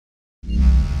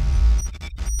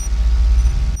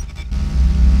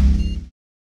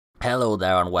Hello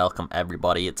there and welcome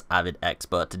everybody, it's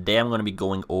AvidExpert. Today I'm going to be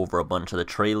going over a bunch of the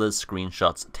trailers,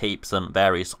 screenshots, tapes and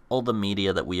various other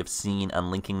media that we have seen and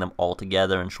linking them all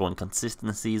together and showing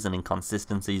consistencies and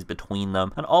inconsistencies between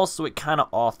them. And also it kind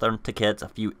of authenticates a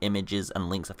few images and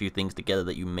links a few things together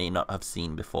that you may not have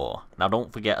seen before. Now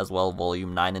don't forget as well,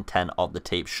 volume 9 and 10 of the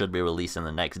tape should be released in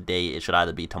the next day. It should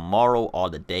either be tomorrow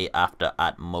or the day after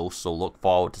at most, so look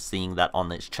forward to seeing that on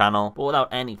this channel. But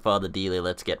without any further delay,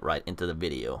 let's get right into the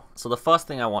video. So the first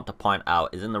thing I want to point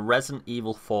out is in the Resident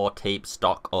Evil 4 tape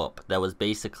Stock Up, there was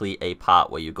basically a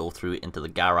part where you go through into the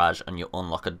garage and you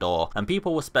unlock a door, and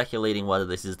people were speculating whether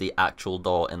this is the actual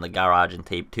door in the garage in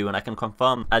tape 2, and I can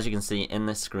confirm, as you can see in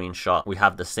this screenshot, we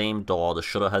have the same door. The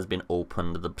shutter has been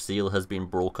opened, the seal has been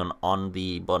broken on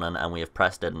the button, and we have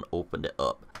pressed it and opened it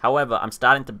up. However, I'm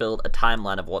starting to build a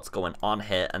timeline of what's going on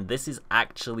here, and this is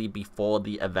actually before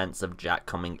the events of Jack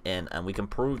coming in, and we can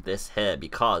prove this here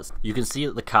because you can see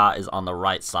that the car is on the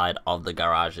right side of the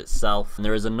garage itself, and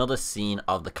there is another scene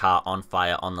of the car on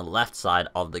fire on the left side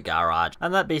of the garage,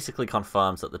 and that basically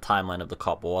confirms that the timeline of the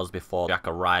cop was before Jack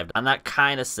arrived, and that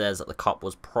kind of says that the cop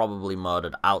was probably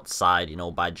murdered outside, you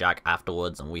know, by Jack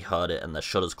afterwards, and we heard it and the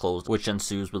shutters closed, which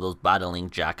ensues with us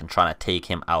battling Jack and trying to take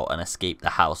him out and escape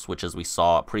the house, which, as we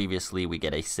saw previously, we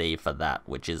get a save for that,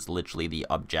 which is literally the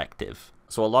objective.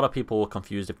 So a lot of people were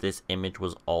confused if this image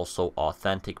was also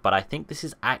authentic, but I think this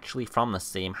is actually from the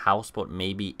same house, but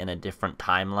maybe in a different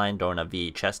timeline during a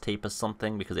VHS tape or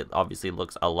something, because it obviously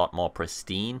looks a lot more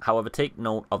pristine. However, take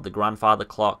note of the grandfather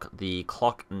clock, the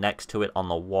clock next to it on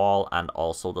the wall, and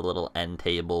also the little end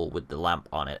table with the lamp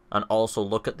on it. And also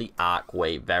look at the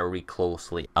archway very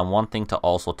closely. And one thing to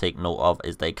also take note of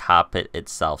is the carpet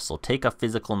itself. So take a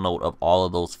physical note of all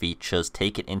of those features,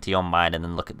 take it into your mind, and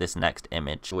then look at this next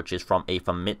image, which is from a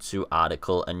Famitsu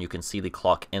article, and you can see the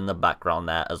clock in the background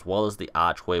there, as well as the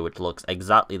archway, which looks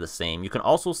exactly the same. You can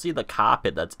also see the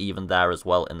carpet that's even there as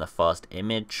well in the first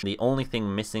image. The only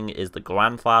thing missing is the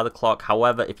grandfather clock.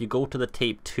 However, if you go to the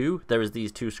tape 2, there is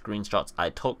these two screenshots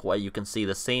I took where you can see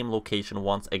the same location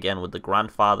once again with the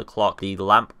grandfather clock. The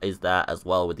lamp is there as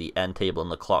well with the end table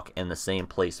and the clock in the same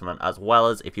placement, as well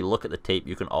as if you look at the tape,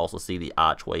 you can also see the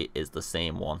archway is the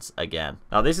same once again.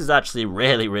 Now this is actually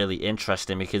really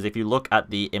interesting, because if you look at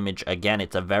the image again,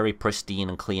 it's a very pristine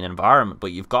and clean environment,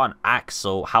 but you've got an axe.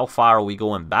 So how far are we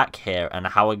going back here, and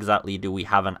how exactly do we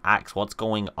have an axe? What's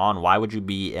going on? Why would you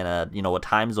be in a, you know, a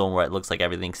time zone where it looks like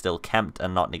everything's still kept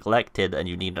and not neglected, and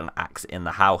you need an axe in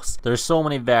the house? There's so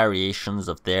many variations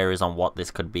of theories on what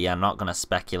this could be. I'm not going to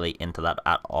speculate into that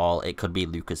at all. It could be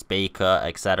Lucas Baker,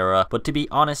 etc. But to be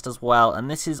honest as well,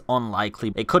 and this is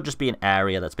unlikely, it could just be an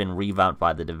area that's been revamped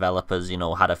by the developers, you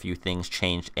know, had a few things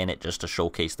changed in it just to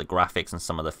showcase the graphics and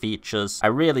some of the features. I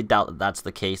really doubt that that's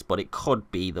the case, but it could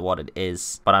be what it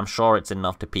is. But I'm sure it's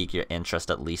enough to pique your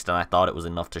interest at least, and I thought it was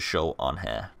enough to show on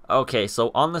here. Okay,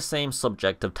 so on the same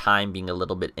subject of time being a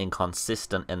little bit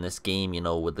inconsistent in this game, you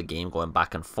know, with the game going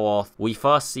back and forth, we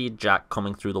first see Jack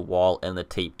coming through the wall in the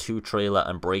tape 2 trailer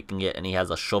and breaking it, and he has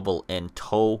a shovel in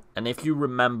tow. And if you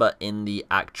remember in the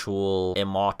actual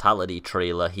Immortality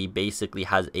trailer, he basically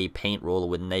has a paint roller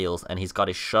with nails, and he's got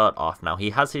his shirt off. Now, he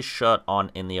has his shirt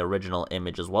on in the original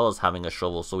image as well as having a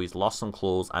shovel, so he's lost some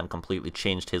clothes and completely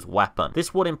changed his weapon.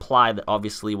 This would imply that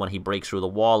obviously when he breaks through the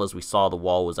wall, as we saw, the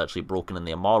wall was actually broken in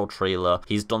the Immortal trailer,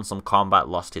 he's done some combat,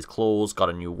 lost his clothes,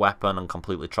 got a new weapon, and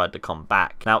completely tried to come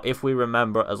back. Now, if we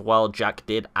remember as well, Jack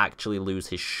did actually lose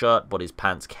his shirt, but his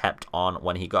pants kept on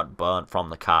when he got burnt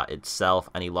from the car itself,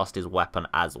 and he lost his weapon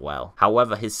as well.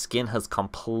 However, his skin has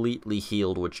completely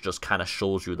healed, which just kind of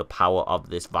shows you the power of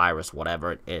this virus,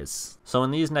 whatever it is. So in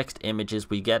these next images,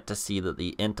 we get to see that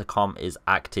the intercom is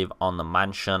active on the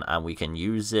mansion, and we can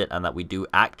use it, and that we do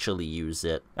actually use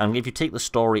it. And if you take the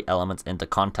story elements into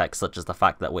context, such as the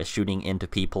fact that we're shooting into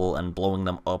people and blowing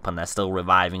them up, and they're still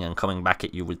reviving and coming back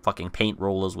at you with fucking paint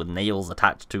rollers with nails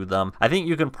attached to them, I think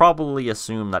you can probably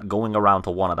assume that going around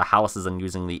to one of the houses and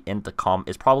using the intercom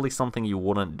is probably something you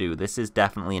wouldn't do. This is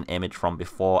definitely an image from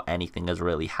before anything has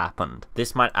really happened.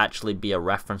 This might actually be a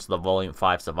reference to the Volume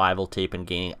 5 survival tape and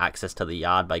gaining access to the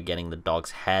yard by getting the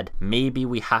dog's head. Maybe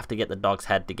we have to get the dog's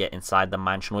head to get inside the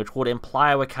mansion, which would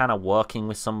imply we're kind of working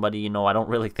with somebody, you know. I don't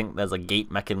really think there's a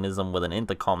gate mechanism with an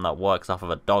intercom that works off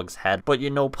of a dog's head, but you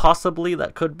know, possibly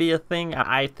that could be a thing.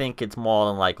 I think it's more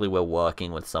than likely we're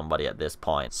working with somebody at this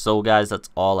point. So guys, that's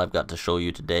all I've got to show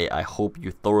you today. I hope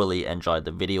you thoroughly enjoyed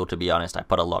the video. To be honest, I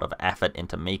put a lot of effort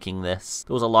into making this.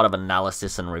 There was a lot of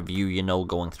analysis and review, you know,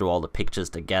 going through all the pictures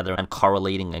together and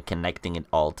correlating and connecting it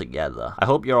all together. I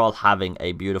hope you're all having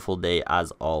a beautiful day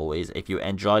as always. If you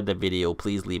enjoyed the video,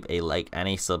 please leave a like and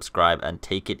a subscribe, and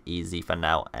take it easy for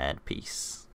now, and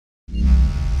peace.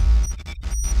 you.